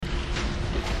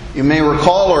You may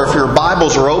recall, or if your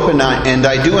Bibles are open, and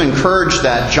I do encourage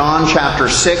that, John chapter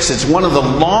 6, it's one of the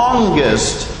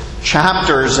longest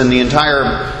chapters in the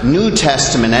entire New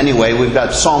Testament anyway. We've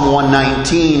got Psalm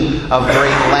 119 of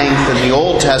great length in the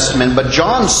Old Testament, but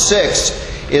John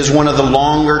 6 is one of the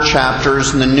longer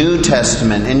chapters in the New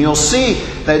Testament. And you'll see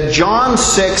that John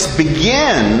 6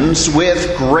 begins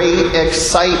with great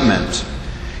excitement.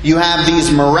 You have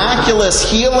these miraculous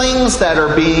healings that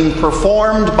are being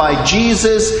performed by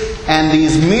Jesus, and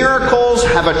these miracles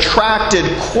have attracted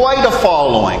quite a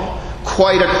following,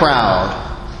 quite a crowd.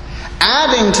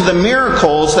 Adding to the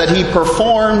miracles that he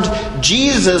performed,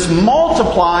 Jesus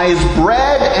multiplies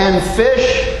bread and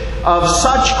fish of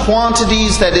such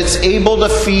quantities that it's able to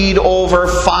feed over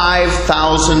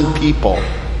 5,000 people.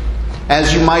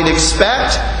 As you might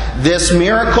expect, this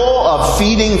miracle of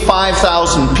feeding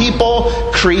 5,000 people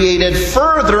created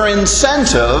further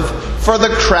incentive for the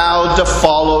crowd to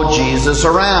follow Jesus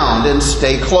around and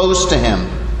stay close to him.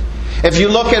 If you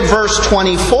look at verse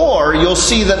 24, you'll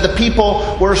see that the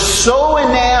people were so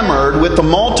enamored with the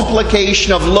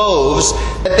multiplication of loaves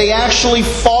that they actually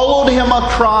followed him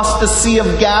across the Sea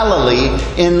of Galilee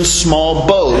in small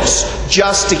boats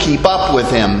just to keep up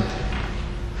with him.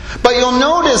 But you'll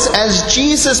notice as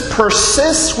Jesus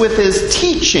persists with his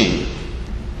teaching,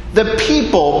 the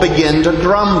people begin to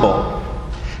grumble.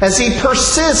 As he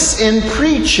persists in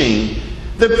preaching,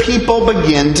 the people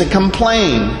begin to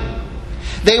complain.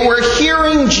 They were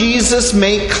hearing Jesus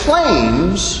make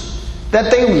claims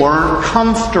that they weren't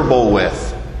comfortable with.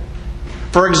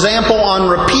 For example, on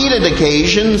repeated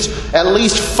occasions, at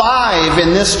least 5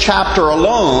 in this chapter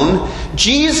alone,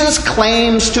 Jesus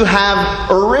claims to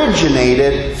have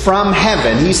originated from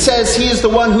heaven. He says he is the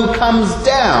one who comes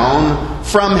down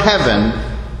from heaven.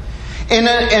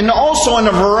 And also in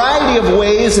a variety of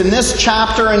ways in this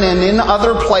chapter and in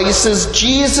other places,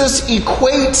 Jesus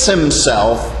equates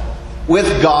himself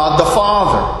with God the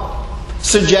Father,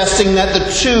 suggesting that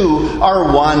the two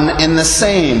are one and the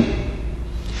same.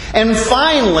 And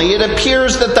finally, it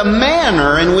appears that the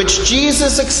manner in which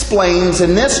Jesus explains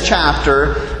in this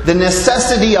chapter the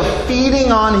necessity of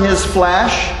feeding on his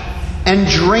flesh and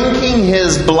drinking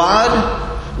his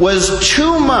blood was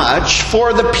too much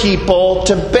for the people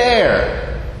to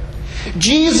bear.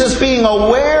 Jesus, being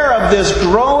aware of this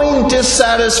growing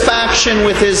dissatisfaction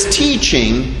with his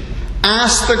teaching,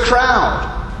 asked the crowd,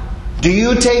 "Do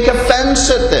you take offense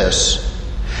at this?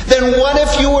 Then what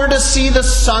if you were to see the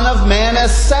Son of Man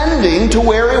ascending to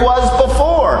where he was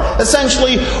before?"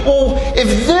 Essentially, well,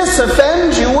 if this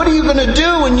offends you, what are you going to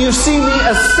do when you see me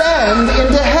ascend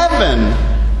into heaven?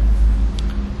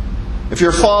 If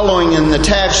you're following in the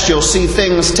text, you'll see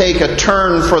things take a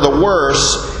turn for the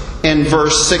worse in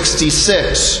verse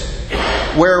 66,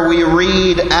 where we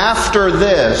read, "After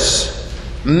this,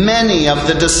 many of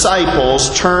the disciples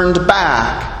turned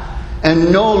back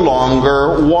and no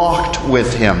longer walked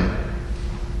with him."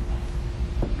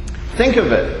 Think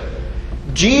of it.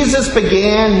 Jesus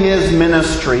began his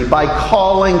ministry by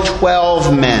calling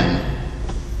 12 men.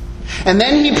 And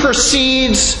then he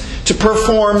proceeds to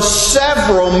perform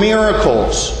several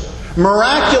miracles.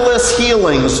 Miraculous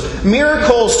healings.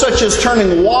 Miracles such as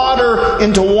turning water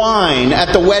into wine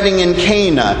at the wedding in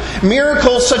Cana.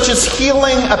 Miracles such as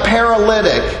healing a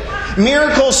paralytic.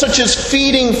 Miracles such as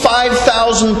feeding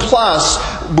 5,000 plus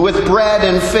with bread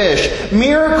and fish.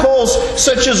 Miracles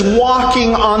such as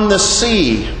walking on the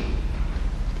sea.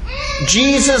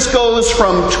 Jesus goes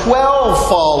from 12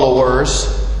 followers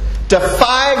to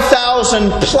 5,000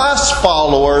 plus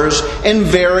followers in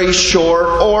very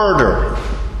short order.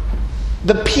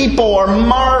 The people are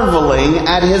marveling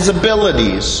at his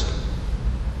abilities.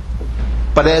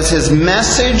 But as his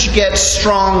message gets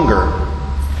stronger,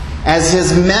 as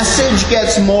his message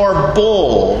gets more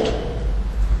bold,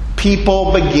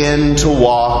 people begin to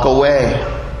walk away.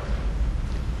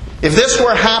 If this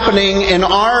were happening in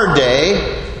our day,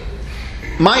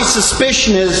 my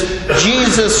suspicion is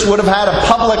Jesus would have had a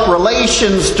public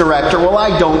relations director. Well,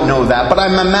 I don't know that, but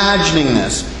I'm imagining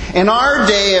this. In our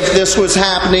day, if this was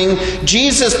happening,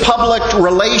 Jesus' public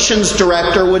relations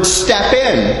director would step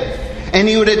in and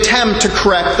he would attempt to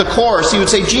correct the course. He would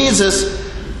say, "Jesus,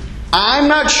 I'm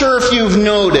not sure if you've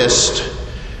noticed,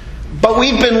 but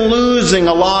we've been losing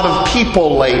a lot of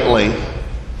people lately.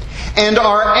 And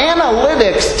our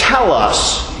analytics tell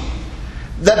us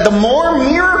that the more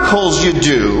miracles you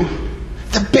do,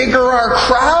 the bigger our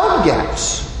crowd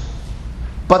gets.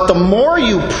 But the more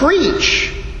you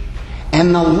preach,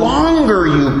 and the longer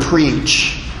you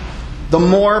preach, the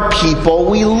more people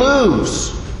we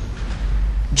lose.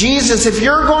 Jesus, if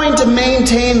you're going to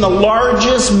maintain the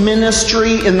largest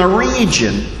ministry in the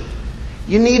region,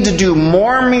 You need to do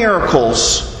more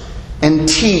miracles and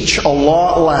teach a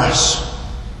lot less.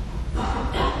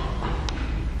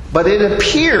 But it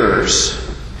appears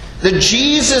that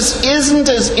Jesus isn't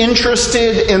as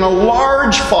interested in a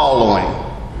large following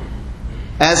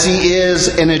as he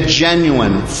is in a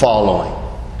genuine following.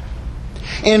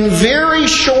 In very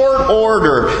short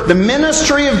order, the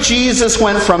ministry of Jesus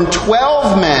went from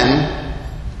 12 men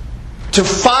to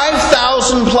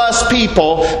 5,000 plus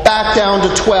people, back down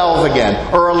to 12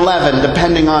 again, or 11,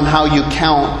 depending on how you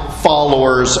count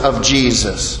followers of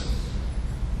Jesus.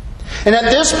 And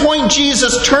at this point,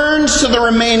 Jesus turns to the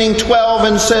remaining 12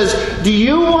 and says, "Do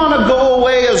you want to go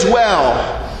away as well?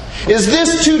 Is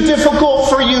this too difficult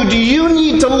for you? Do you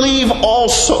need to leave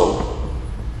also?"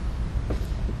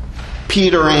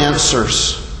 Peter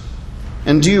answers,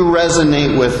 and do you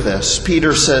resonate with this?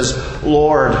 Peter says,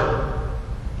 "Lord,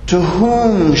 to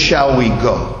whom shall we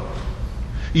go?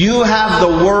 You have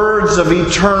the words of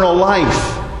eternal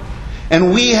life,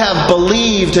 and we have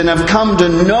believed and have come to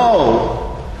know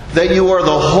that you are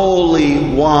the Holy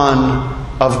One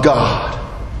of God."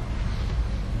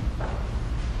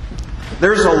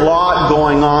 There's a lot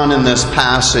going on in this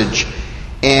passage,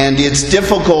 and it's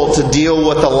difficult to deal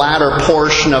with the latter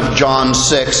portion of John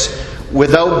 6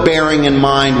 without bearing in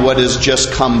mind what has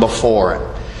just come before it.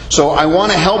 So I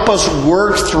want to help us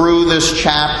work through this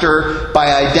chapter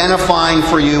by identifying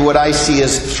for you what I see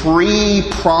as three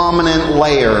prominent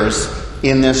layers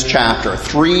in this chapter.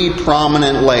 Three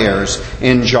prominent layers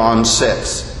in John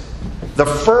 6. The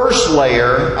first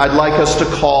layer I'd like us to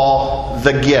call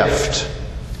the gift.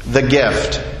 The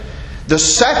gift. The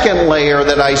second layer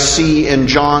that I see in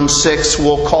John 6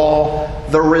 we'll call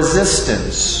the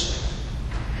resistance.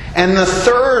 And the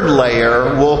third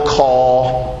layer we'll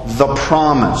call the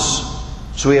promise.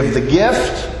 So we have the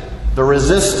gift, the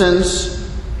resistance,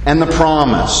 and the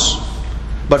promise.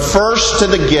 But first to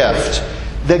the gift.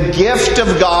 The gift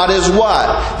of God is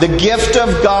what? The gift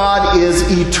of God is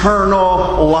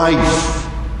eternal life.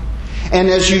 And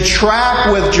as you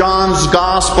track with John's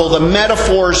Gospel, the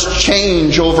metaphors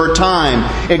change over time.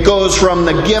 It goes from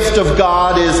the gift of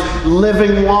God is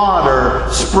living water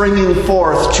springing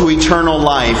forth to eternal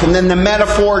life. And then the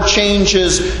metaphor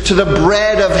changes to the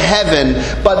bread of heaven.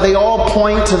 But they all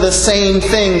point to the same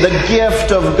thing. The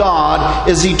gift of God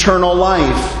is eternal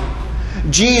life.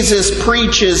 Jesus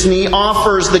preaches and he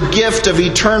offers the gift of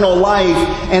eternal life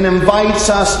and invites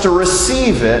us to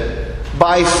receive it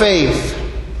by faith.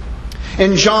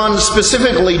 In John,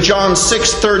 specifically John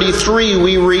 6:33,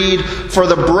 we read, "For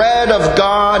the bread of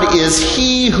God is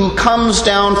he who comes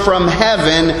down from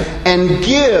heaven and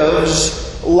gives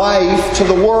life to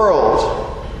the world."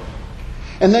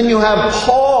 And then you have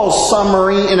Paul's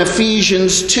summary in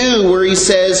Ephesians 2 where he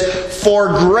says, for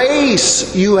by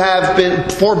grace you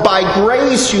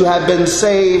have been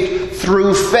saved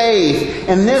through faith.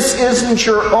 And this isn't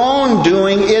your own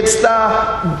doing, it's the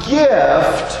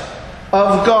gift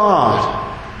of God.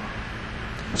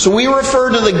 So we refer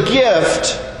to the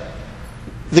gift.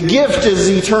 The gift is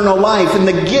eternal life, and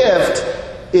the gift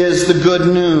is the good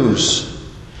news.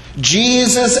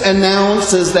 Jesus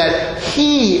announces that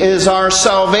He is our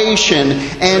salvation,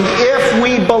 and if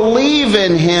we believe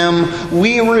in Him,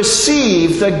 we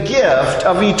receive the gift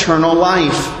of eternal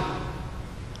life.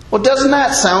 Well, doesn't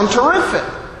that sound terrific?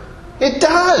 It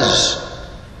does.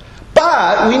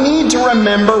 But we need to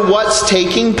remember what's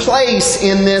taking place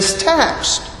in this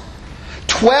text.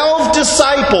 12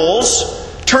 disciples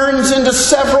turns into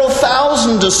several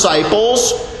thousand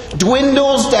disciples,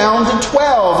 dwindles down to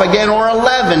 12 again, or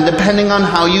 11, depending on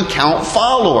how you count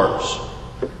followers.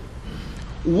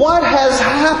 What has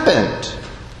happened?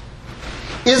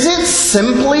 Is it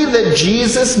simply that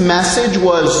Jesus' message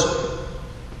was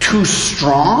too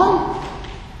strong?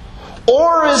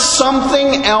 Or is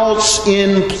something else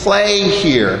in play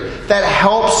here that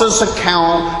helps us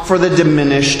account for the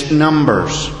diminished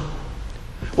numbers?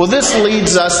 Well, this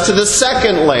leads us to the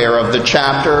second layer of the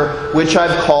chapter, which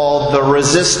I've called the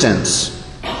resistance.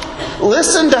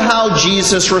 Listen to how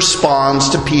Jesus responds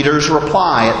to Peter's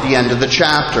reply at the end of the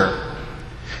chapter.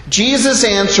 Jesus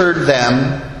answered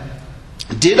them,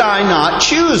 "Did I not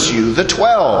choose you, the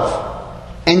 12?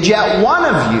 And yet one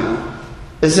of you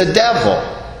is a devil."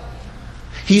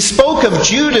 He spoke of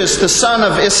Judas, the son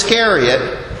of Iscariot,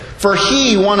 for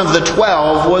he, one of the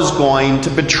 12, was going to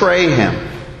betray him.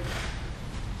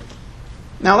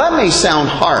 Now that may sound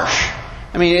harsh.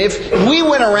 I mean, if we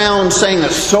went around saying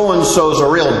that so-and-so's a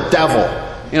real devil,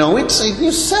 we'd say,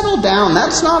 you settle down,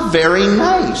 that's not very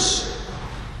nice.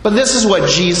 But this is what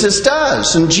Jesus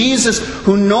does. And Jesus,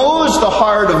 who knows the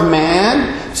heart of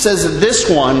man, says that this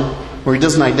one, where he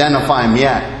doesn't identify him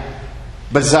yet,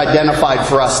 but it's identified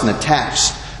for us in the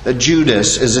text that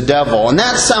Judas is a devil. And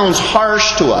that sounds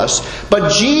harsh to us,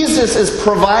 but Jesus is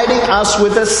providing us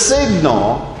with a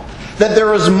signal that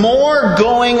there is more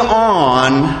going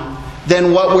on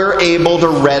than what we're able to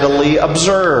readily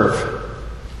observe.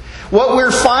 What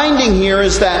we're finding here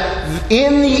is that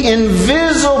in the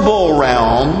invisible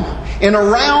realm, in a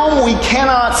realm we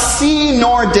cannot see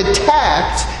nor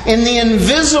detect, in the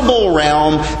invisible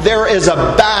realm, there is a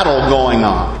battle going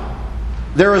on.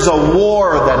 There is a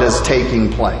war that is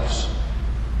taking place.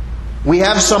 We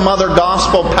have some other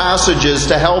gospel passages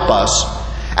to help us.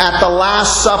 At the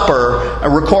Last Supper,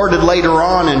 recorded later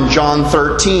on in John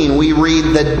 13, we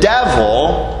read the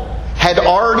devil had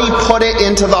already put it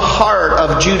into the heart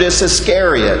of Judas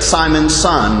Iscariot, Simon's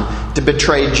son, to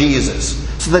betray Jesus.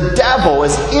 So the devil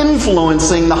is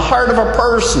influencing the heart of a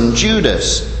person,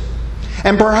 Judas.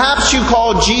 And perhaps you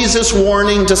call Jesus'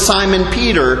 warning to Simon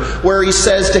Peter, where he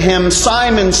says to him,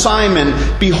 "Simon, Simon,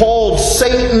 behold,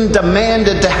 Satan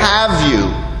demanded to have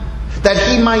you, that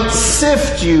he might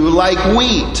sift you like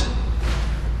wheat.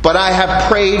 But I have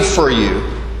prayed for you,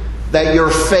 that your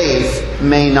faith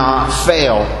may not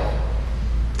fail."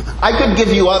 I could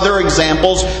give you other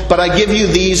examples, but I give you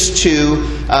these two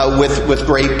with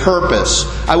great purpose.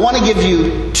 I want to give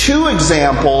you two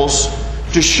examples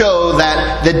to show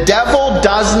that the devil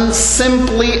doesn't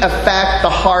simply affect the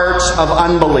hearts of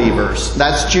unbelievers.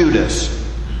 That's Judas.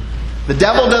 The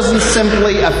devil doesn't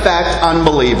simply affect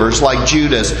unbelievers like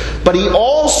Judas, but he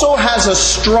also has a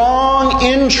strong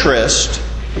interest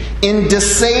in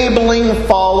disabling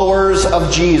followers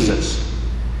of Jesus.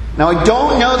 Now, I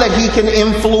don't know that he can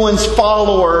influence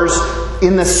followers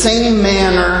in the same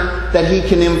manner that he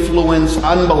can influence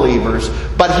unbelievers,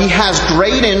 but he has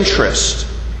great interest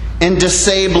in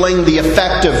disabling the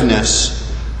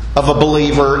effectiveness of a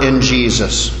believer in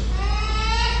Jesus.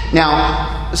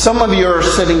 Now, some of you are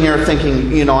sitting here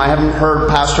thinking, I haven't heard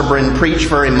Pastor Bryn preach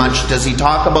very much. Does he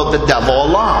talk about the devil a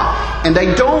lot? And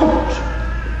I don't.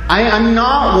 I'm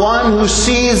not one who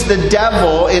sees the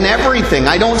devil in everything.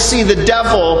 I don't see the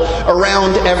devil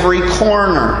around every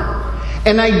corner.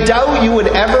 And I doubt you would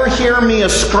ever hear me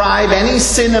ascribe any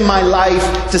sin in my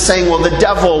life to saying, well, the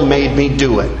devil made me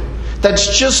do it.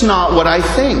 That's just not what I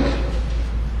think.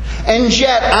 And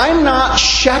yet, I'm not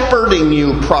shepherding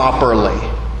you properly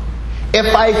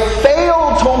if I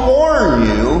fail to warn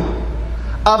you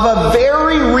of a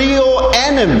very real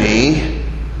enemy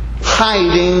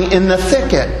hiding in the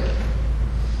thicket.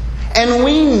 And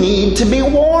we need to be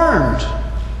warned.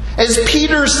 As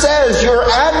Peter says, your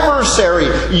adversary,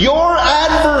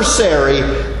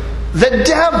 the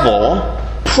devil,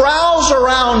 prowls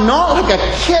around not like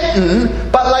a kitten,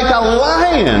 but like a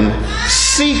lion,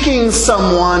 seeking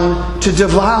someone to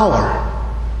devour.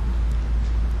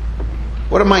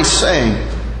 What am I saying?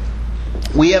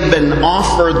 We have been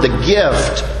offered the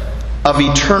gift of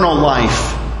eternal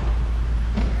life,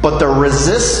 but the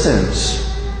resistance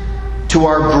to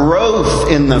our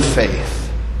growth in the faith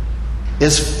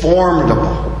is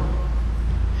formidable.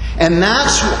 And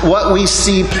that's what we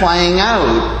see playing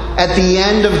out at the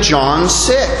end of John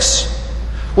 6.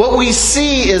 What we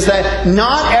see is that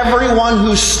not everyone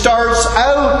who starts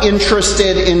out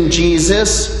interested in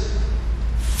Jesus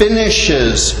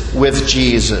finishes with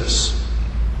Jesus.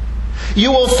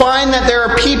 You will find that there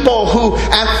are people who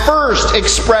at first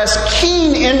express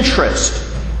keen interest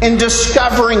in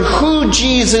discovering who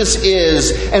Jesus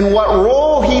is and what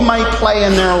role he might play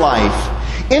in their life.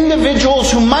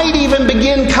 Individuals who might even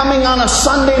begin coming on a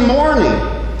Sunday morning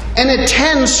and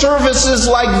attend services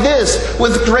like this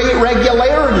with great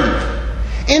regularity.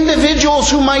 Individuals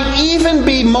who might even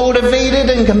be motivated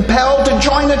and compelled to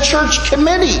join a church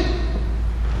committee,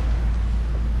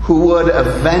 who would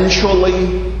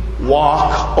eventually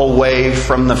walk away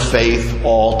from the faith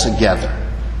altogether.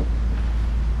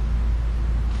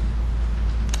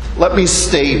 Let me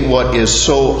state what is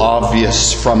so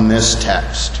obvious from this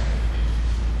text.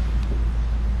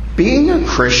 Being a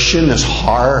Christian is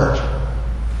hard.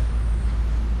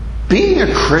 Being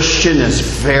a Christian is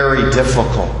very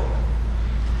difficult.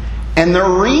 And the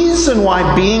reason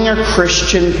why being a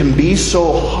Christian can be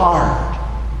so hard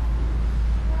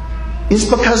is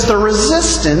because the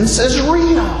resistance is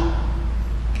real.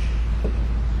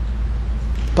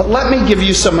 But let me give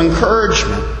you some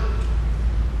encouragement.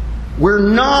 We're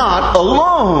not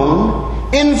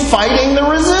alone in fighting the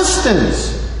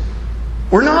resistance.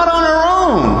 We're not on our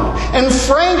own. And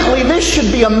frankly, this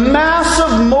should be a massive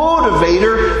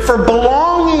motivator for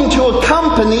belonging to a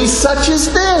company such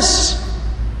as this.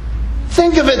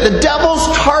 Think of it, the devil's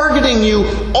targeting you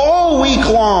all week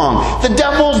long. The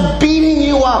devil's beating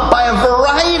you you up by a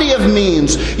variety of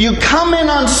means. You come in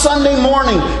on Sunday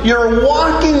morning. You're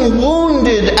walking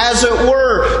wounded, as it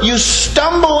were. You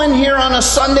stumble in here on a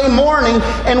Sunday morning,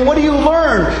 and what do you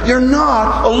learn? You're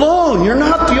not alone. You're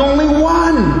not the only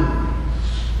one.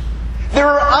 There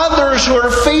are others who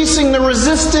are facing the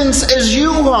resistance as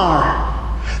you are.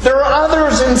 There are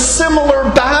others in similar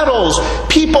battles.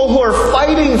 People who are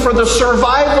fighting for the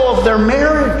survival of their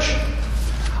marriage.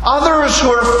 Others who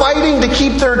are fighting to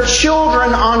keep their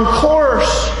children on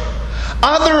course.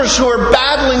 Others who are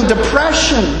battling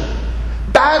depression,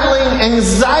 battling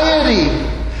anxiety,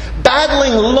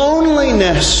 battling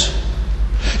loneliness.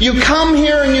 You come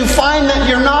here and you find that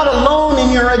you're not alone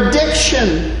in your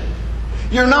addiction.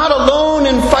 You're not alone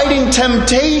in fighting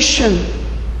temptation.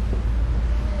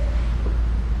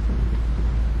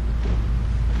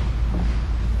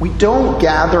 We don't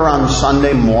gather on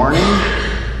Sunday morning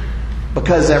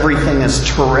because everything is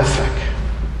terrific.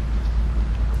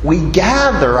 We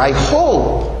gather, I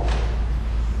hope,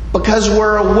 because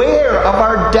we're aware of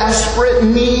our desperate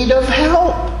need of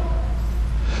help.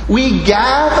 We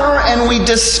gather and we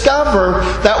discover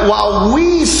that while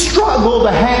we struggle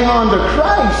to hang on to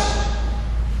Christ,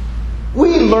 we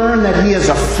learn that He has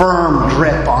a firm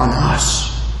grip on us.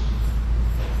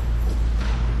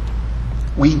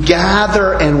 We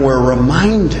gather and we're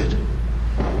reminded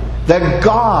that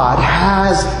God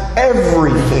has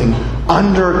everything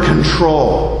under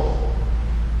control.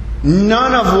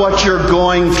 None of what you're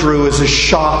going through is a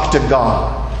shock to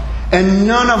God. And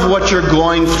none of what you're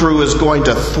going through is going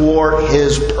to thwart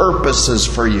His purposes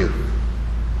for you.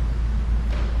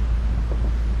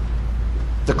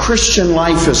 The Christian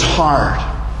life is hard.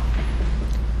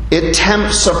 It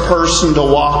tempts a person to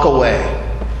walk away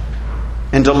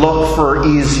and to look for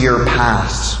easier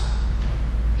paths.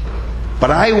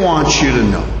 But I want you to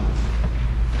know,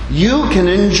 you can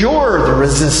endure the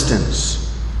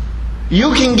resistance.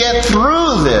 You can get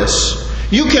through this.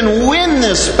 You can win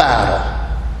this battle.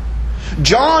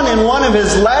 John, in one of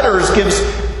his letters, gives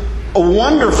a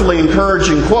wonderfully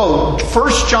encouraging quote.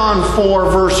 1 John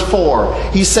 4, verse 4.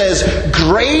 He says,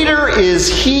 "Greater is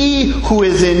He who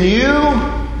is in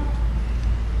you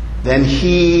than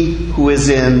he who is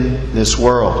in this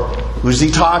world." Who's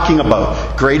he talking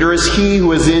about? Greater is He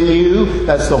who is in you,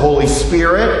 that's the Holy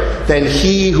Spirit, than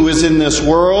he who is in this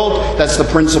world, that's the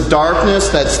prince of darkness,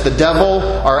 that's the devil,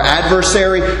 our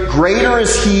adversary. Greater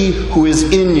is He who is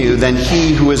in you than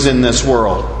he who is in this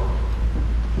world.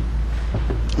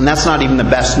 And that's not even the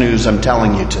best news I'm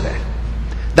telling you today.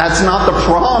 That's not the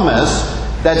promise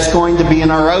that's going to be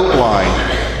in our outline.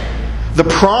 The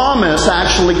promise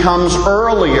actually comes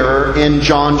earlier in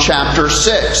John chapter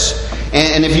 6.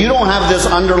 And if you don't have this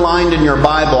underlined in your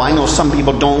Bible, I know some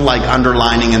people don't like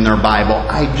underlining in their Bible.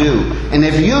 I do. And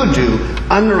if you do,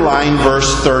 underline verse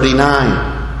 39,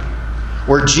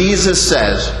 where Jesus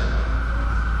says,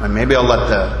 well, maybe I'll let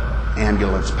the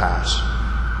ambulance pass.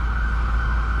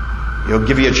 It'll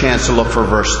give you a chance to look for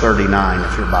verse 39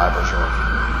 if your Bible's open.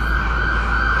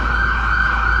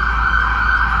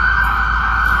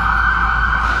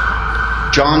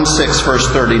 John 6, verse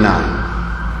 39.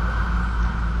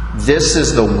 "This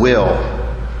is the will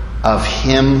of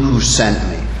Him who sent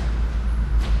me,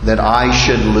 that I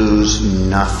should lose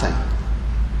nothing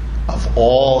of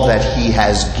all that He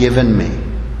has given me,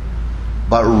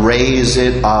 but raise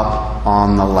it up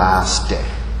on the last day."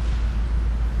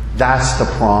 That's the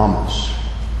promise.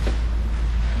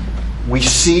 We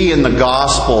see in the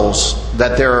Gospels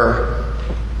that there are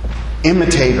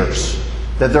imitators,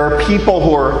 that there are people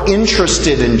who are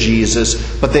interested in Jesus,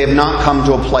 but they have not come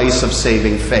to a place of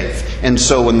saving faith. And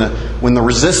so when the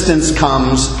resistance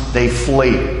comes, they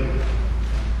flee.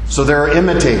 So there are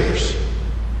imitators.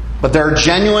 But there are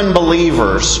genuine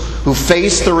believers who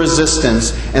face the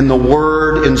resistance, and the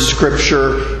word in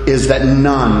Scripture is that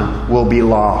none will be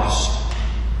lost.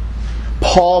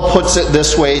 Paul puts it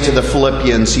this way to the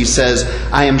Philippians. He says,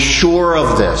 "I am sure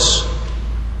of this,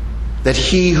 that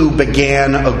He who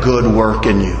began a good work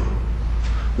in you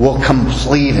will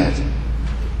complete it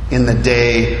in the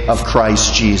day of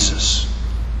Christ Jesus."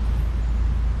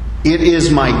 It is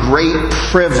my great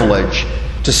privilege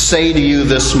to say to you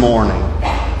this morning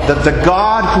that the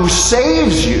God who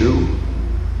saves you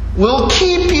will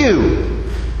keep you.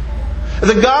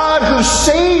 The God who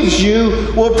saves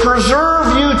you will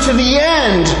preserve you to the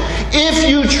end. If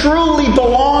you truly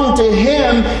belong to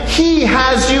Him, He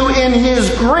has you in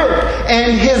His grip,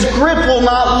 and His grip will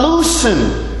not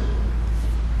loosen.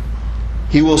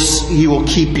 He will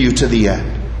keep you to the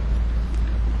end.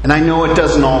 And I know it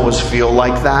doesn't always feel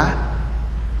like that.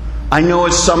 I know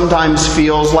it sometimes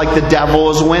feels like the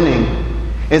devil is winning.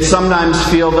 It sometimes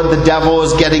feels that the devil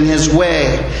is getting his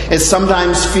way. It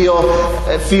sometimes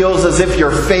feels as if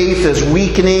your faith is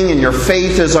weakening and your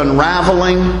faith is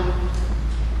unraveling.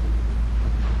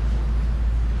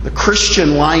 The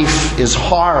Christian life is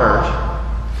hard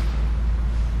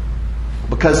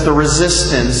because the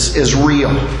resistance is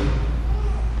real.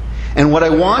 And what I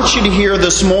want you to hear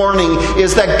this morning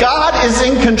is that God is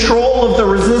in control of the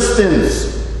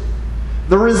resistance.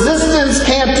 The resistance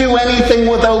can't do anything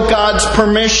without God's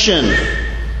permission.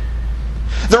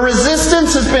 The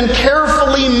resistance has been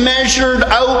carefully measured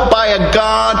out by a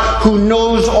God who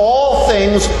knows all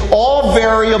things, all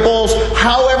variables,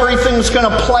 how everything's going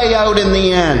to play out in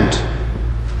the end.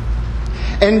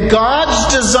 And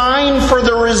God's design for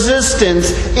the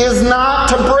resistance is not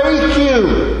to break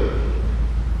you.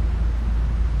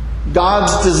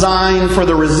 God's design for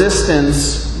the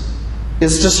resistance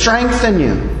is to strengthen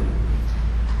you.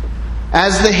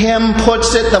 As the hymn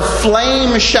puts it, the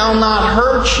flame shall not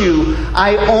hurt you.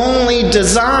 I only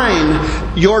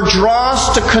design your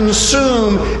dross to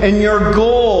consume and your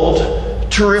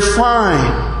gold to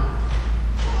refine.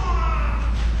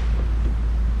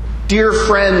 Dear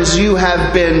friends, you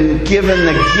have been given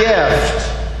the gift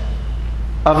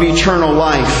of eternal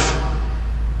life.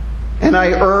 And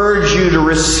I urge you to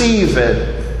receive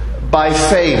it by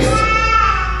faith.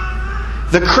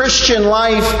 The Christian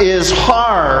life is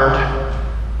hard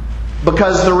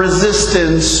because the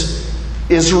resistance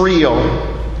is real.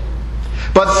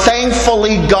 But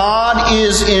thankfully, God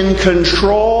is in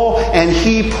control and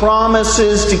He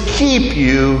promises to keep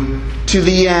you to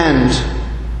the end.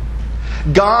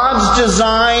 God's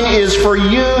design is for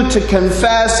you to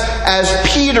confess,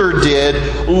 as Peter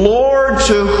did, Lord,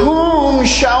 to whom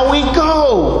shall we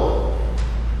go?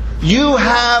 You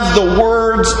have the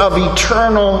words of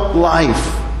eternal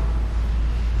life.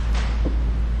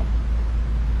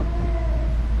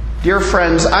 Dear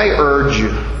friends, I urge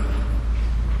you,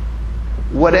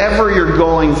 whatever you're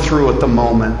going through at the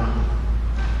moment,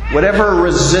 whatever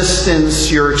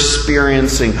resistance you're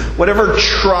experiencing, whatever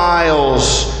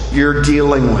trials you're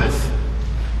dealing with,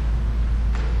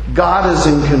 God is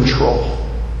in control.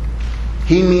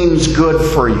 He means good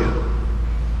for you.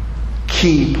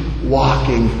 Keep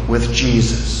walking with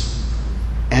Jesus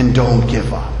and don't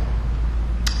give up.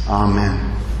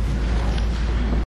 Amen.